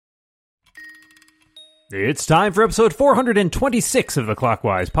It's time for episode 426 of the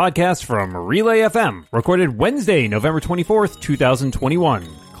Clockwise podcast from Relay FM, recorded Wednesday, November 24th, 2021.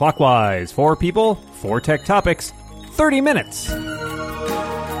 Clockwise, 4 people, 4 tech topics, 30 minutes.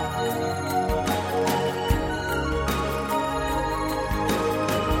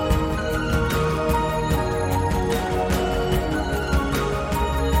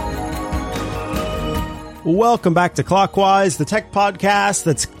 Welcome back to Clockwise, the tech podcast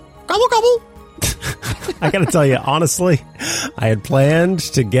that's gobble gobble. I gotta tell you, honestly, I had planned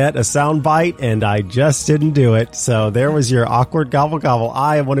to get a soundbite and I just didn't do it. So there was your awkward gobble gobble.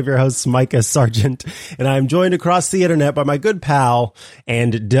 I am one of your hosts, Micah Sargent, and I'm joined across the internet by my good pal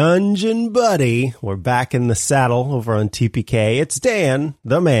and dungeon buddy. We're back in the saddle over on TPK. It's Dan,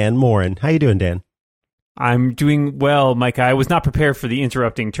 the man, Morin. How you doing, Dan? I'm doing well, Micah. I was not prepared for the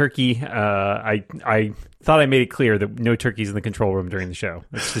interrupting turkey. I thought I made it clear that no turkeys in the control room during the show.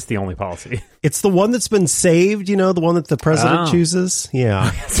 That's just the only policy. It's the one that's been saved, you know, the one that the president chooses.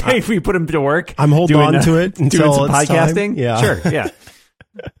 Yeah. So if we put him to work. I'm holding on to it until doing some it's podcasting. time. Yeah. Sure. Yeah.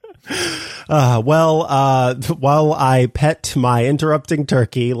 While I pet my interrupting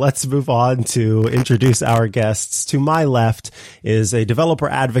turkey, let's move on to introduce our guests. To my left is a developer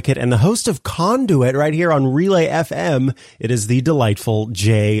advocate and the host of Conduit right here on Relay FM. It is the delightful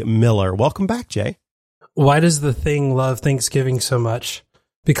Jay Miller. Welcome back, Jay. Why does the thing love Thanksgiving so much?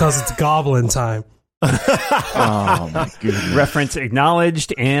 Because it's goblin time. Oh, my goodness. Reference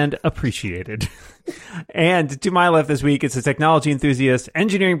acknowledged and appreciated. And to my left this week, it's a technology enthusiast,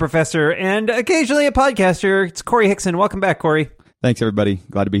 engineering professor, and occasionally a podcaster. It's Corey Hickson. Welcome back, Corey. Thanks, everybody.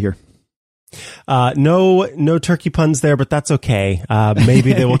 Glad to be here. No turkey puns there, but that's okay.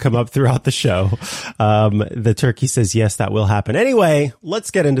 Maybe they will come up throughout the show. The turkey says, yes, that will happen. Anyway,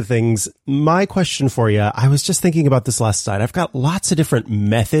 let's get into things. My question for you, I was just thinking about this last night. I've got lots of different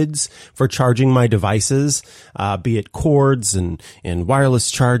methods for charging my devices, be it cords and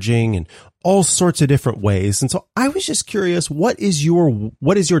wireless charging and all sorts of different ways. And so I was just curious, what is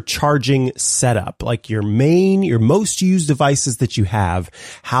your charging setup? Like your most used devices that you have,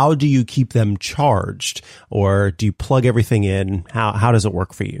 how do you keep them charged? Or do you plug everything in? How does it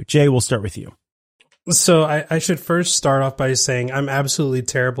work for you? Jay, we'll start with you. So I should first start off by saying I'm absolutely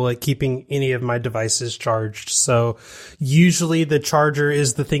terrible at keeping any of my devices charged. So usually the charger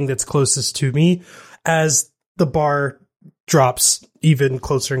is the thing that's closest to me as the bar drops even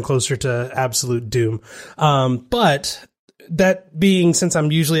closer and closer to absolute doom. But that being, since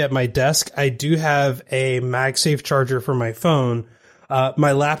I'm usually at my desk, I do have a MagSafe charger for my phone.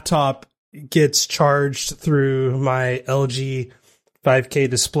 My laptop gets charged through my LG 5K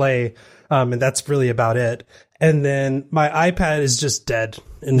display. And that's really about it. And then my iPad is just dead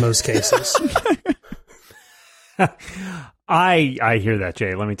in most cases. I hear that,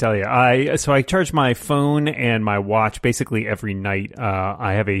 Jay. Let me tell you. I charge my phone and my watch basically every night.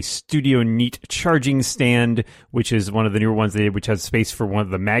 I have a Studio Neat charging stand, which is one of the newer ones they did, which has space for one of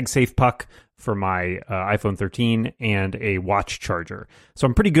the MagSafe puck for my iPhone 13 and a watch charger. So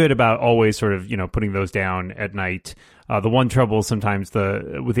I'm pretty good about always sort of, putting those down at night. The one trouble sometimes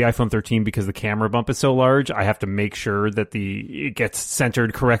with the iPhone 13, because the camera bump is so large, I have to make sure that it gets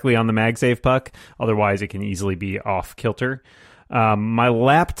centered correctly on the MagSafe puck. Otherwise, it can easily be off kilter. My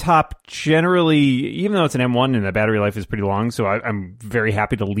laptop generally, even though it's an M1 and the battery life is pretty long, so I'm very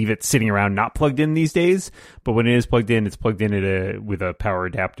happy to leave it sitting around not plugged in these days. But when it is plugged in, it's plugged in with a power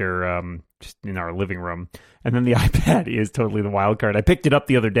adapter just in our living room. And then the iPad is totally the wild card. I picked it up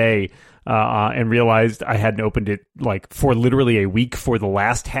the other day and realized I hadn't opened it for literally a week for the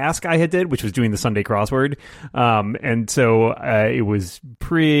last task I had did, which was doing the Sunday crossword. And so it was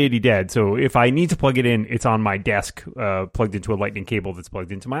pretty dead. So if I need to plug it in, it's on my desk, plugged into a lightning cable that's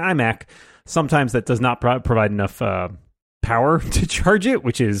plugged into my iMac. Sometimes that does not provide enough power to charge it,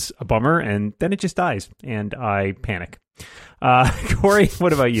 which is a bummer. And then it just dies and I panic. Corey,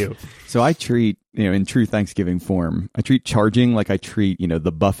 what about you? So I treat, in true Thanksgiving form, I treat charging like I treat,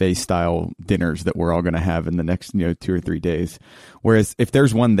 the buffet style dinners that we're all going to have in the next, 2 or 3 days. Whereas if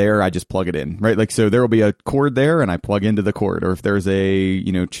there's one there, I just plug it in, right? So there will be a cord there and I plug into the cord. Or if there's a,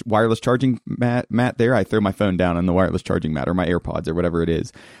 wireless charging mat there, I throw my phone down on the wireless charging mat or my AirPods or whatever it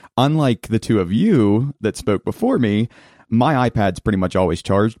is. Unlike the two of you that spoke before me, my iPad's pretty much always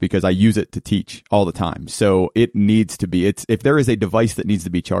charged because I use it to teach all the time. So it needs to be, if there is a device that needs to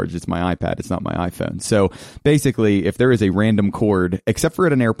be charged, it's my iPad. It's not my iPhone. So basically, if there is a random cord, except for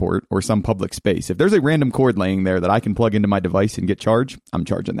at an airport or some public space, if there's a random cord laying there that I can plug into my device and get charged, I'm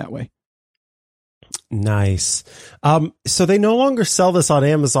charging that way. Nice. So they no longer sell this on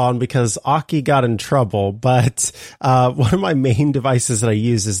Amazon because Aki got in trouble, but one of my main devices that I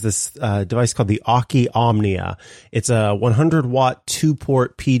use is this device called the Aki Omnia. It's a 100-watt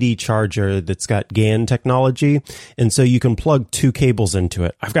 2-port PD charger that's got GaN technology, and so you can plug 2 cables into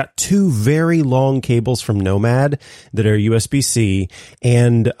it. I've got 2 very long cables from Nomad that are USB-C,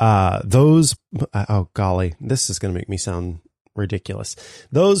 and those, oh golly, this is going to make me sound ridiculous.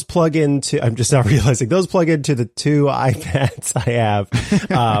 Those plug into, I'm just now realizing, those plug into the 2 iPads I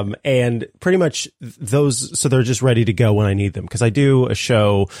have. And pretty much those, so they're just ready to go when I need them. Cause I do a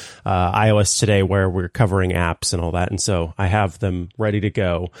show, iOS Today, where we're covering apps and all that. And so I have them ready to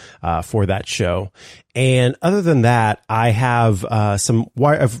go, for that show. And other than that, I have some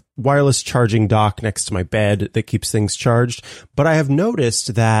wireless charging dock next to my bed that keeps things charged. But I have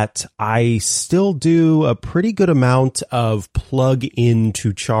noticed that I still do a pretty good amount of plug in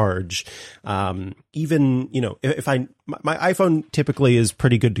to charge. Even, if my iPhone typically is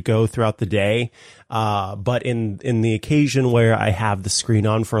pretty good to go throughout the day. But in the occasion where I have the screen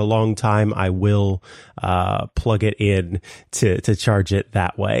on for a long time, I will, plug it in to charge it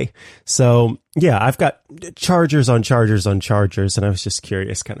that way. So yeah, I've got chargers on chargers on chargers, and I was just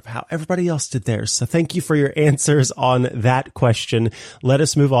curious kind of how everybody else did theirs. So thank you for your answers on that question. Let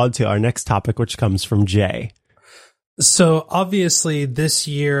us move on to our next topic, which comes from Jay. So obviously this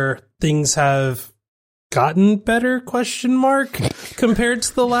year things have gotten better, compared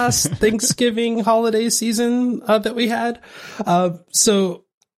to the last Thanksgiving holiday season that we had. So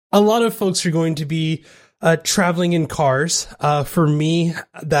a lot of folks are going to be traveling in cars. For me,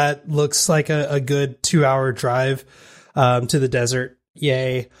 that looks like a good 2-hour drive to the desert.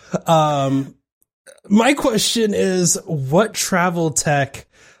 Yay. My question is, what travel tech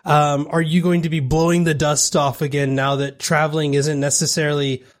are you going to be blowing the dust off again now that traveling isn't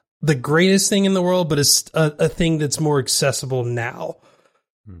necessarily the greatest thing in the world, but it's a thing that's more accessible now?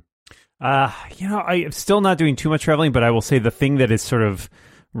 I'm still not doing too much traveling, but I will say the thing that has sort of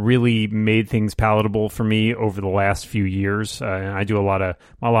really made things palatable for me over the last few years, and I do a lot of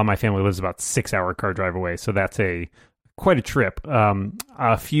my family lives about 6-hour car drive away, so that's quite a trip.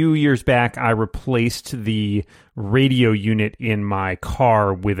 A few years back, I replaced the radio unit in my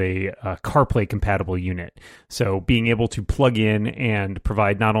car with a CarPlay compatible unit. So being able to plug in and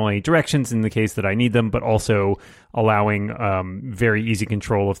provide not only directions in the case that I need them, but also allowing very easy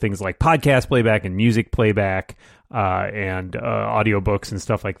control of things like podcast playback and music playback, and audiobooks and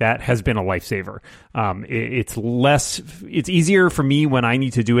stuff like that has been a lifesaver. It's easier for me when I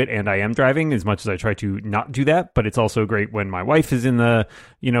need to do it and I am driving, as much as I try to not do that, but it's also great when my wife is in the,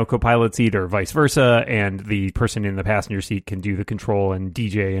 co-pilot seat or vice versa, and the person in the passenger seat can do the control and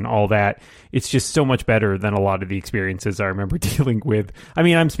DJ and all that. It's just so much better than a lot of the experiences I remember dealing with. I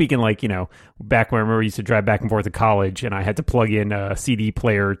mean, I'm speaking like, back when I remember I used to drive back and forth to college and I had to plug in a CD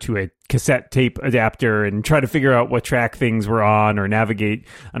player to a cassette tape adapter and try to figure out what track things were on or navigate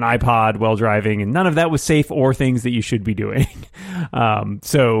an iPod while driving, and none of that was safe or things that you should be doing.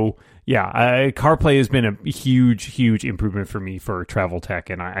 CarPlay has been a huge improvement for me for travel tech,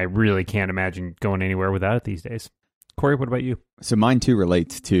 and I really can't imagine going anywhere without it these days. Corey, what about you? So mine too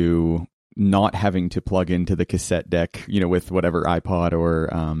relates to not having to plug into the cassette deck, with whatever iPod or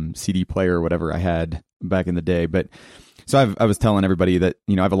CD player or whatever I had back in the day. But so I was telling everybody that,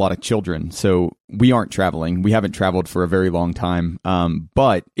 I have a lot of children, so we aren't traveling. We haven't traveled for a very long time.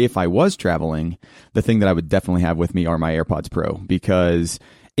 But if I was traveling, the thing that I would definitely have with me are my AirPods Pro, because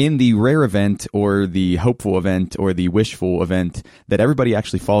in the rare event or the hopeful event or the wishful event that everybody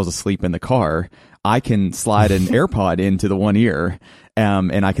actually falls asleep in the car, I can slide an AirPod into the one ear,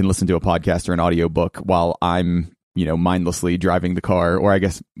 and I can listen to a podcast or an audiobook while I'm, mindlessly driving the car, or I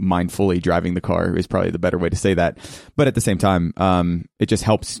guess mindfully driving the car is probably the better way to say that. But at the same time, it just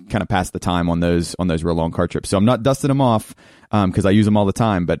helps kind of pass the time on those real long car trips. So I'm not dusting them off, because I use them all the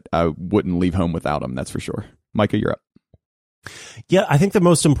time, but I wouldn't leave home without them. That's for sure. Micah, you're up. Yeah, I think the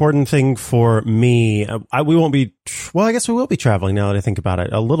most important thing for me, I guess we will be traveling now that I think about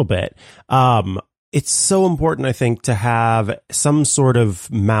it a little bit. It's so important, I think, to have some sort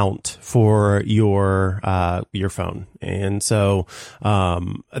of mount for your phone. And so,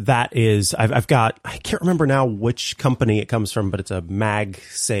 that is, I've got, I can't remember now which company it comes from, but it's a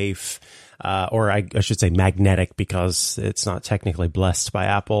MagSafe, or I should say magnetic, because it's not technically blessed by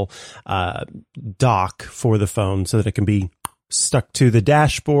Apple, dock for the phone so that it can be stuck to the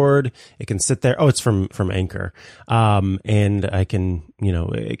dashboard. It can sit there. Oh, it's from Anchor. And I can,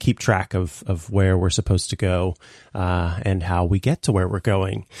 keep track of where we're supposed to go, and how we get to where we're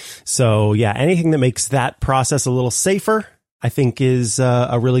going. So yeah, anything that makes that process a little safer, I think is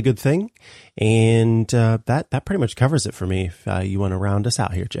a really good thing. And that pretty much covers it for me. If you want to round us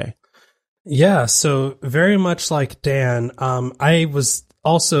out here, Jay. Yeah, so very much like Dan, I was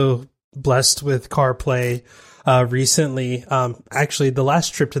also blessed with CarPlay recently. Actually, the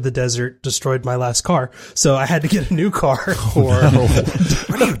last trip to the desert destroyed my last car, so I had to get a new car.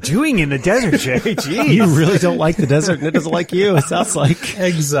 What are you doing in the desert, Jay? Jeez. You really don't like the desert, and it doesn't like you, it sounds like.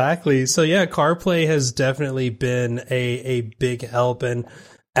 Exactly. So yeah, CarPlay has definitely been a big help. And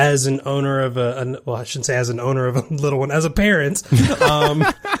as an owner of well, I shouldn't say as an owner of a little one, as a parent,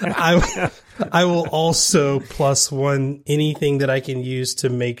 I will also plus one anything that I can use to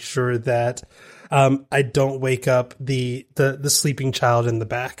make sure that I don't wake up the sleeping child in the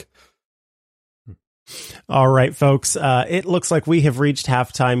back. All right, folks, it looks like we have reached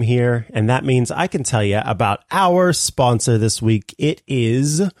halftime here, and that means I can tell you about our sponsor this week. It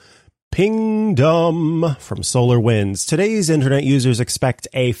is Pingdom from SolarWinds. Today's internet users expect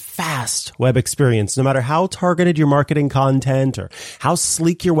a fast web experience. No matter how targeted your marketing content or how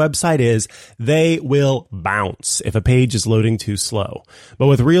sleek your website is, they will bounce if a page is loading too slow. But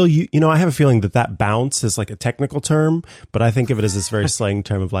with real, I have a feeling that bounce is like a technical term, but I think of it as this very slang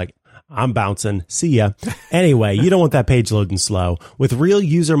term of like, I'm bouncing. See ya. Anyway, you don't want that page loading slow. With real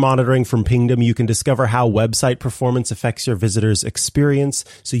user monitoring from Pingdom, you can discover how website performance affects your visitors' experience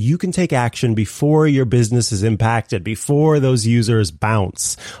so you can take action before your business is impacted, before those users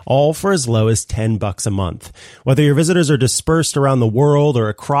bounce, all for as low as $10 a month. Whether your visitors are dispersed around the world or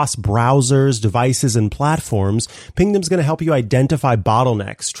across browsers, devices, and platforms, Pingdom's going to help you identify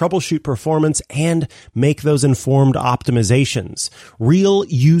bottlenecks, troubleshoot performance, and make those informed optimizations. Real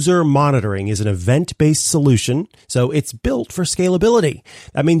user monitoring is an event-based solution, so it's built for scalability.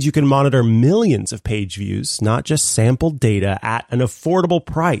 That means you can monitor millions of page views, not just sampled data, at an affordable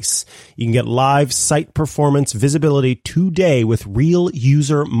price. You can get live site performance visibility today with real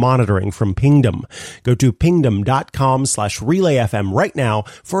user monitoring from Pingdom. Go to pingdom.com/relayfm right now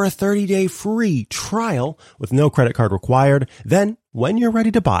for a 30-day free trial with no credit card required. Then, when you're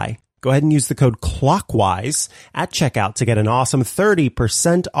ready to buy, go ahead and use the code CLOCKWISE at checkout to get an awesome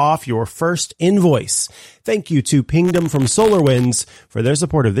 30% off your first invoice. Thank you to Pingdom from SolarWinds for their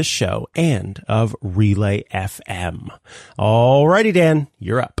support of this show and of Relay FM. Alrighty, Dan,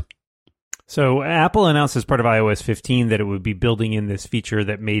 you're up. So Apple announced as part of iOS 15 that it would be building in this feature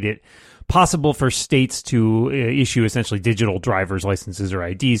that made it possible for states to issue essentially digital driver's licenses or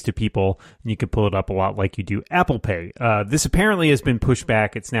IDs to people, and you could pull it up a lot like you do Apple Pay. This apparently has been pushed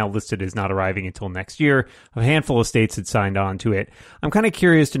back. It's now listed as not arriving until next year. A handful of states had signed on to it. I'm kind of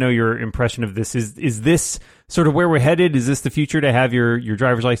curious to know your impression of this. Is this sort of where we're headed? Is this the future, to have your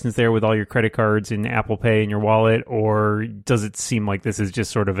driver's license there with all your credit cards and Apple Pay in your wallet? Or does it seem like this is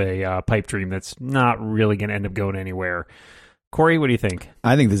just sort of a pipe dream that's not really going to end up going anywhere? Corey, what do you think?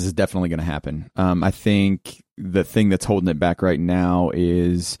 I think this is definitely going to happen. I think the thing that's holding it back right now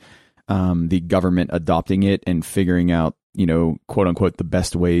is the government adopting it and figuring out, quote unquote, the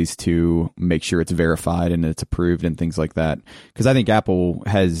best ways to make sure it's verified and it's approved and things like that. Because I think Apple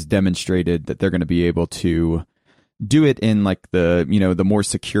has demonstrated that they're going to be able to do it in like the more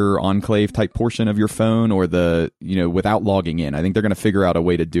secure enclave type portion of your phone, or the, without logging in. I think they're going to figure out a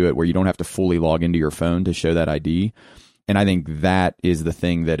way to do it where you don't have to fully log into your phone to show that ID. And I think that is the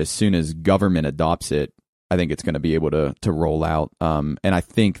thing that as soon as government adopts it, I think it's going to be able to roll out. And I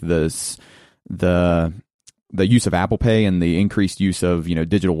think the use of Apple Pay and the increased use of,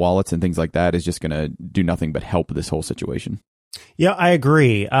 digital wallets and things like that is just going to do nothing but help this whole situation. Yeah, I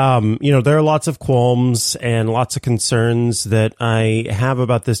agree. There are lots of qualms and lots of concerns that I have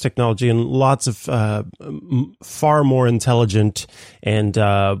about this technology, and lots of far more intelligent and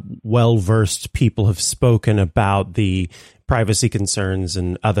well-versed people have spoken about the privacy concerns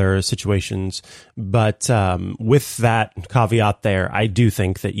and other situations. But with that caveat there, I do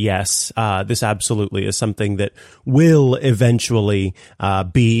think that, yes, this absolutely is something that will eventually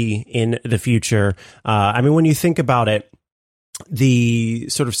be in the future. When you think about it, the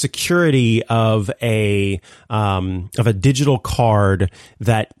sort of security of a digital card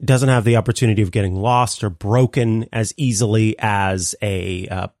that doesn't have the opportunity of getting lost or broken as easily as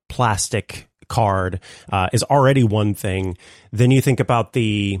a plastic card is already one thing. Then you think about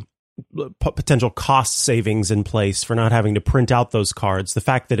the potential cost savings in place for not having to print out those cards. The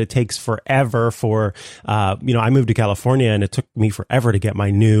fact that it takes forever for, I moved to California and it took me forever to get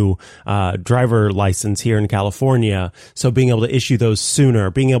my new driver license here in California. So being able to issue those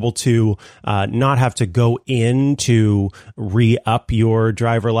sooner, being able to not have to go in to re-up your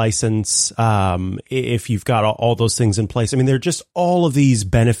driver license if you've got all those things in place. I mean, there are just all of these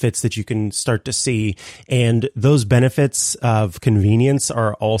benefits that you can start to see. And those benefits of convenience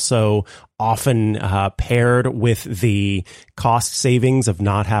are also often paired with the cost savings of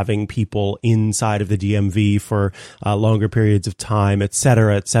not having people inside of the DMV for longer periods of time, et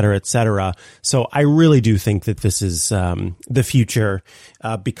cetera, et cetera, et cetera. So I really do think that this is the future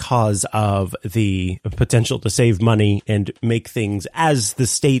because of the potential to save money and make things, as the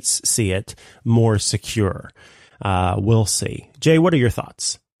states see it, more secure. We'll see. Jay, what are your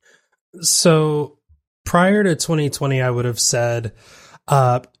thoughts? So prior to 2020, I would have said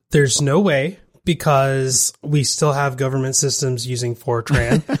there's no way, because we still have government systems using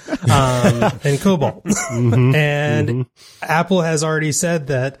Fortran and COBOL. And Apple has already said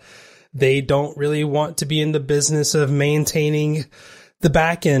that they don't really want to be in the business of maintaining the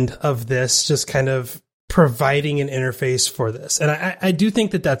back end of this, just kind of providing an interface for this. And I do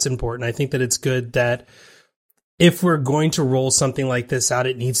think that that's important. I think that it's good that if we're going to roll something like this out,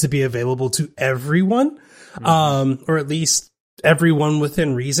 it needs to be available to everyone, or at least everyone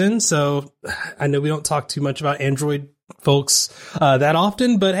within reason. So I know we don't talk too much about Android folks that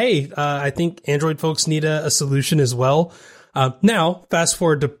often, but hey, I think Android folks need a solution as well. Now, fast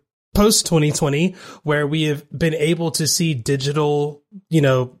forward to post 2020, where we have been able to see digital,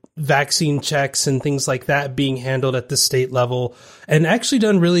 vaccine checks and things like that being handled at the state level and actually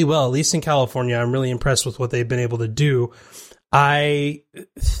done really well, at least in California. I'm really impressed with what they've been able to do. I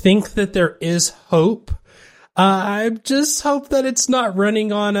think that there is hope. I just hope that it's not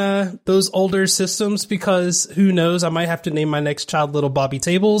running on those older systems, because who knows, I might have to name my next child Little Bobby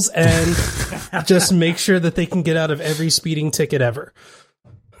Tables and just make sure that they can get out of every speeding ticket ever.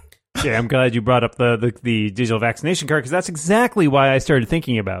 Yeah, I'm glad you brought up the digital vaccination card, because that's exactly why I started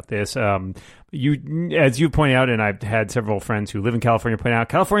thinking about this. As you point out, and I've had several friends who live in California point out,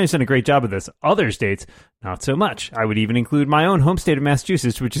 California's done a great job of this. Other states, not so much. I would even include my own home state of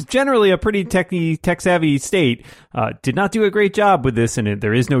Massachusetts, which is generally a pretty tech-savvy state, did not do a great job with this, and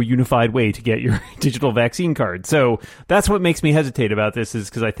there is no unified way to get your digital vaccine card. So that's what makes me hesitate about this, is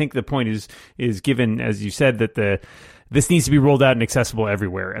because I think the point is given, as you said, that this needs to be rolled out and accessible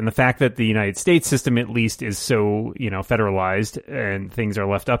everywhere. And the fact that the United States system, at least, is so, federalized and things are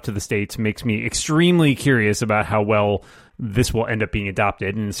left up to the states makes me extremely curious about how well this will end up being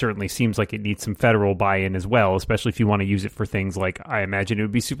adopted. And it certainly seems like it needs some federal buy-in as well, especially if you want to use it for things like, I imagine it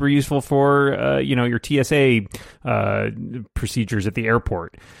would be super useful for, your TSA procedures at the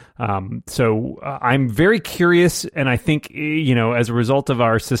airport. So I'm very curious, and I think, as a result of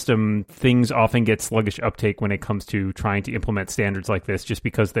our system, things often get sluggish uptake when it comes to trying to implement standards like this, just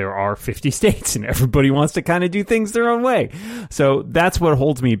because there are 50 states and everybody wants to kind of do things their own way. So that's what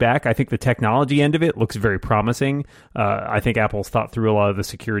holds me back. I think the technology end of it looks very promising. I think Apple's thought through a lot of the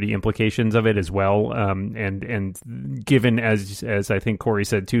security implications of it as well. And given, as I think Corey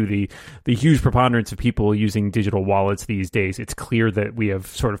said too, the huge preponderance of people using digital wallets these days, it's clear that we have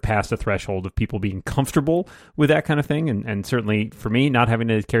sort of past a threshold of people being comfortable with that kind of thing. And certainly for me, not having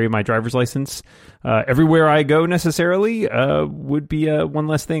to carry my driver's license everywhere I go necessarily would be one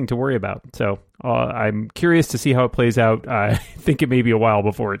less thing to worry about. So I'm curious to see how it plays out. I think it may be a while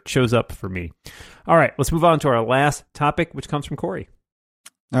before it shows up for me. All right, let's move on to our last topic, which comes from Corey.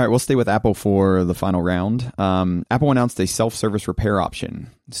 All right, we'll stay with Apple for the final round. Apple announced a self-service repair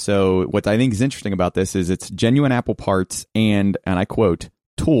option. So what I think is interesting about this is it's genuine Apple parts and I quote,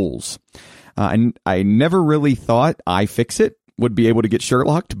 tools. And I never really thought iFixit would be able to get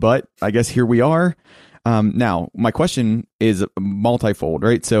Sherlocked, but I guess here we are. Now, my question is multifold,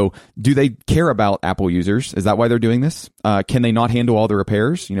 right? So do they care about Apple users? Is that why they're doing this? Can they not handle all the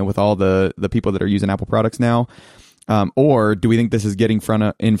repairs, with all the people that are using Apple products now? Or do we think this is getting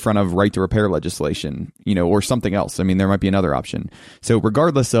in front of right to repair legislation, or something else? I mean, there might be another option. So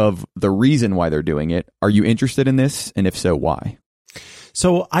regardless of the reason why they're doing it, are you interested in this? And if so, why?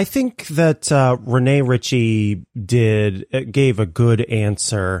 So I think that Rene Ritchie gave a good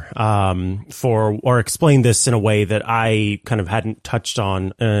answer or explained this in a way that I kind of hadn't touched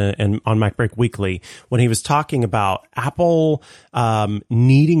on on MacBreak Weekly, when he was talking about Apple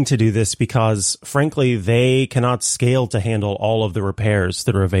needing to do this because, frankly, they cannot scale to handle all of the repairs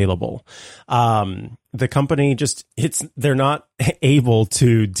that are available. the company they're not able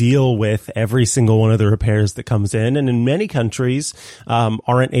to deal with every single one of the repairs that comes in. And in many countries,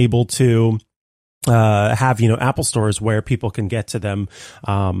 aren't able to have, Apple stores where people can get to them,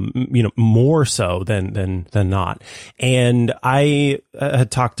 more so than not. And I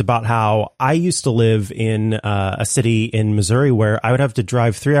had talked about how I used to live in a city in Missouri where I would have to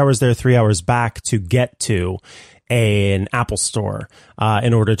drive 3 hours there, 3 hours back to get to an Apple store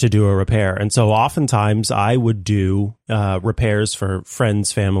in order to do a repair. And so oftentimes I would do repairs for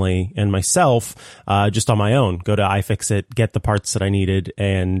friends, family, and myself just on my own. Go to iFixit, get the parts that I needed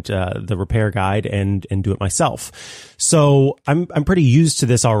and the repair guide and do it myself. So I'm pretty used to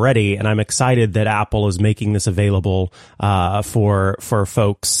this already, and I'm excited that Apple is making this available for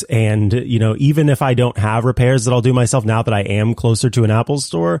folks. And even if I don't have repairs that I'll do myself, now that I am closer to an Apple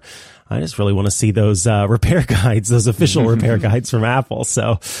store, I just really want to see those repair guides, those official repair guides from Apple.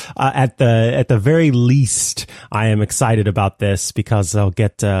 So at the very least, I am excited about this because I'll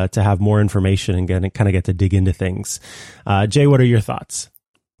get to have more information and kind of get to dig into things. Jay, what are your thoughts?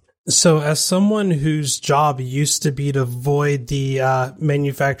 So as someone whose job used to be to void the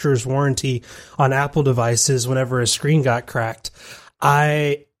manufacturer's warranty on Apple devices whenever a screen got cracked,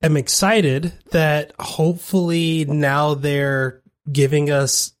 I am excited that hopefully now they're giving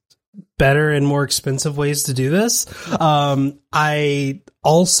us better and more expensive ways to do this. I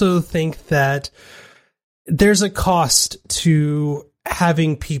also think that there's a cost to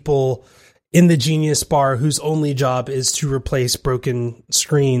having people in the Genius Bar whose only job is to replace broken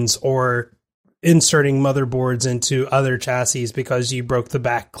screens or inserting motherboards into other chassis because you broke the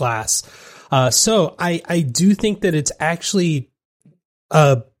back glass. So I do think that it's actually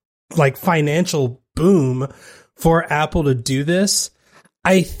a financial boom for Apple to do this.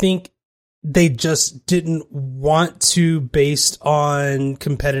 I think they just didn't want to based on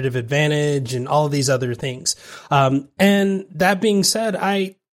competitive advantage and all of these other things. And that being said,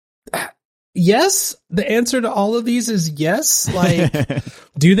 yes, the answer to all of these is yes.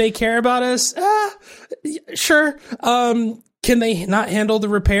 Do they care about us? Sure. Can they not handle the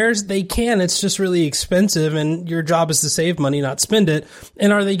repairs? They can. It's just really expensive, and your job is to save money, not spend it.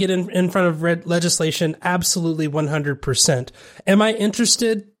 And are they getting in front of legislation? Absolutely 100%. Am I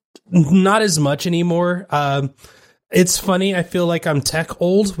interested? Not as much anymore. It's funny. I feel like I'm tech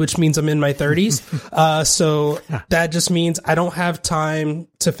old, which means I'm in my 30s. So that just means I don't have time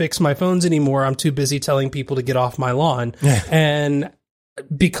to fix my phones anymore. I'm too busy telling people to get off my lawn. And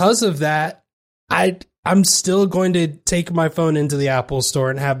because of that, I'm still going to take my phone into the Apple store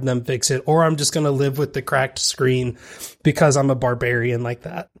and have them fix it, or I'm just going to live with the cracked screen because I'm a barbarian like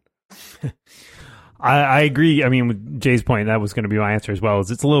that. I agree. I mean, with Jay's point, that was going to be my answer as well,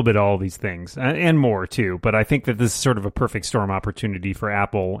 is it's a little bit of all these things and more too. But I think that this is sort of a perfect storm opportunity for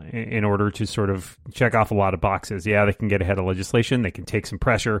Apple in order to sort of check off a lot of boxes. Yeah, they can get ahead of legislation. They can take some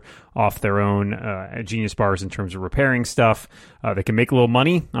pressure off their own Genius Bars in terms of repairing stuff. They can make a little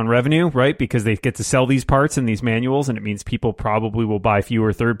money on revenue, right? Because they get to sell these parts and these manuals, and it means people probably will buy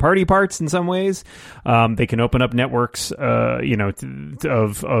fewer third-party parts in some ways. They can open up networks, of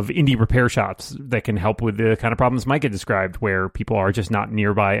indie repair shops that can help with the kind of problems Micah described, where people are just not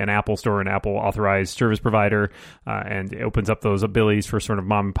nearby an Apple store, an Apple authorized service provider, and it opens up those abilities for sort of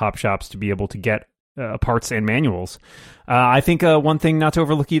mom and pop shops to be able to get parts and manuals. I think one thing not to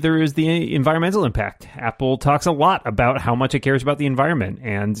overlook either is the environmental impact. Apple talks a lot about how much it cares about the environment,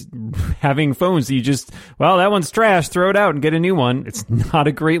 and having phones that one's trash, throw it out and get a new one. It's not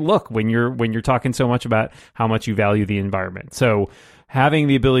a great look when you're talking so much about how much you value the environment. So having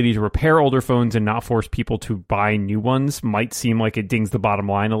the ability to repair older phones and not force people to buy new ones might seem like it dings the bottom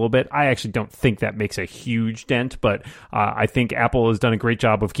line a little bit. I actually don't think that makes a huge dent, but I think Apple has done a great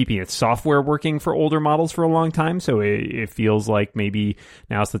job of keeping its software working for older models for a long time. So it feels like maybe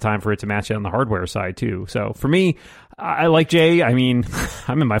now's the time for it to match it on the hardware side too. So for me, I like Jay. I mean,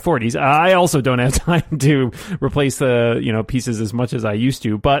 I'm in my 40s. I also don't have time to replace the pieces as much as I used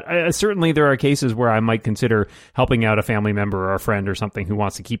to. But certainly there are cases where I might consider helping out a family member or a friend or something who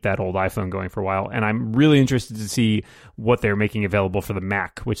wants to keep that old iPhone going for a while. And I'm really interested to see what they're making available for the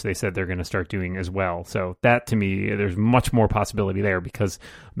Mac, which they said they're going to start doing as well. So that, to me, there's much more possibility there because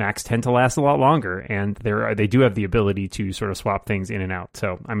Macs tend to last a lot longer, and they do have the ability to sort of swap things in and out.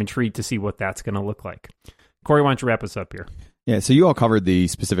 So I'm intrigued to see what that's going to look like. Corey, why don't you wrap us up here? Yeah, so you all covered the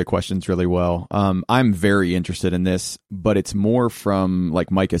specific questions really well. I'm very interested in this, but it's more from,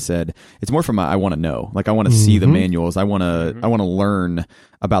 like Micah said, it's more from I want to know. Like I want to see the manuals. I want to learn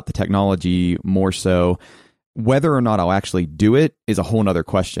about the technology more so. Whether or not I'll actually do it is a whole nother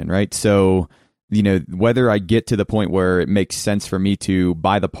question, right? So whether I get to the point where it makes sense for me to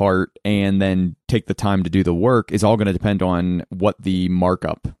buy the part and then take the time to do the work is all going to depend on what the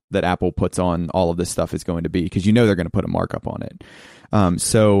markup that Apple puts on all of this stuff is going to be, because they're going to put a markup on it.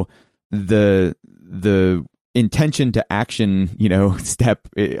 So the intention to action, step,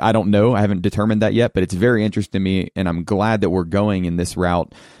 I don't know. I haven't determined that yet, but it's very interesting to me, and I'm glad that we're going in this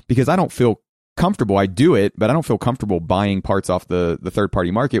route, because I don't feel comfortable. I do it, but I don't feel comfortable buying parts off the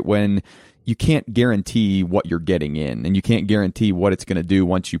third-party market when you can't guarantee what you're getting in, and you can't guarantee what it's going to do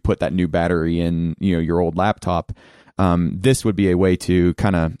once you put that new battery in, your old laptop. This would be a way to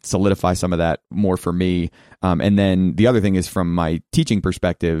kind of solidify some of that more for me. And then the other thing is, from my teaching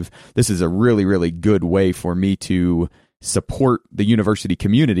perspective, this is a really, really good way for me to support the university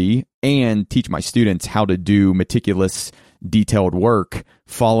community and teach my students how to do meticulous, detailed work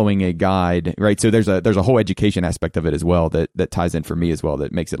following a guide, right? So there's a whole education aspect of it as well that ties in for me as well,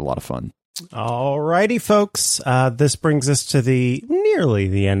 that makes it a lot of fun. All righty, folks. This brings us to nearly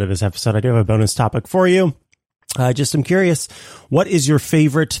the end of this episode. I do have a bonus topic for you. I'm curious, what is your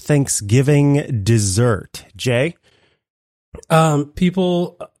favorite Thanksgiving dessert, Jay?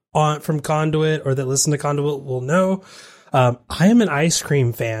 People from Conduit or that listen to Conduit will know I am an ice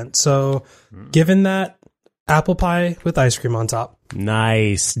cream fan. So given that, apple pie with ice cream on top.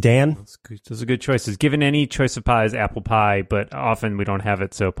 Nice. Dan? Those are good choices. Given any choice of pies, apple pie, but often we don't have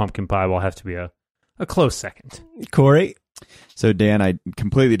it, so pumpkin pie will have to be a close second. Corey? So, Dan, I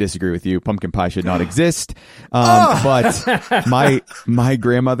completely disagree with you. Pumpkin pie should not exist. But my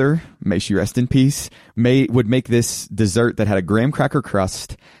grandmother, may she rest in peace, would make this dessert that had a graham cracker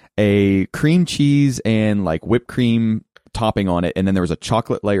crust, a cream cheese, and whipped cream topping on it, and then there was a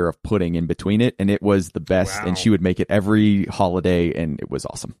chocolate layer of pudding in between it, and it was the best. Wow. And she would make it every holiday, and it was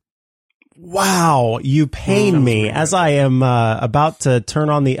awesome. Wow, you pain me as I am about to turn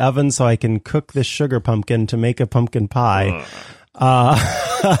on the oven so I can cook this sugar pumpkin to make a pumpkin pie.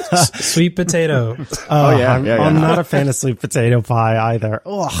 Sweet potato. I'm not a fan of sweet potato pie either.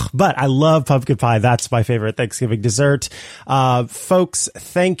 Ugh, but I love pumpkin pie. That's my favorite Thanksgiving dessert. Folks,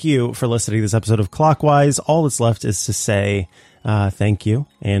 thank you for listening to this episode of Clockwise. All that's left is to say thank you,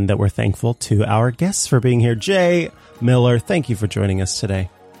 and that we're thankful to our guests for being here. Jay Miller, thank you for joining us today.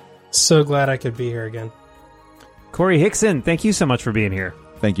 So glad I could be here again. Corey Hickson, thank you so much for being here.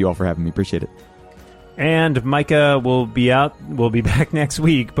 Thank you all for having me. Appreciate it. And Micah will be back next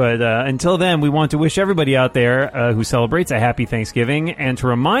week. But until then, we want to wish everybody out there who celebrates a happy Thanksgiving, and to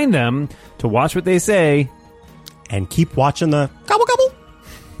remind them to watch what they say. And keep watching the gobble gobble.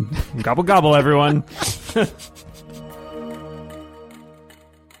 Gobble gobble, everyone.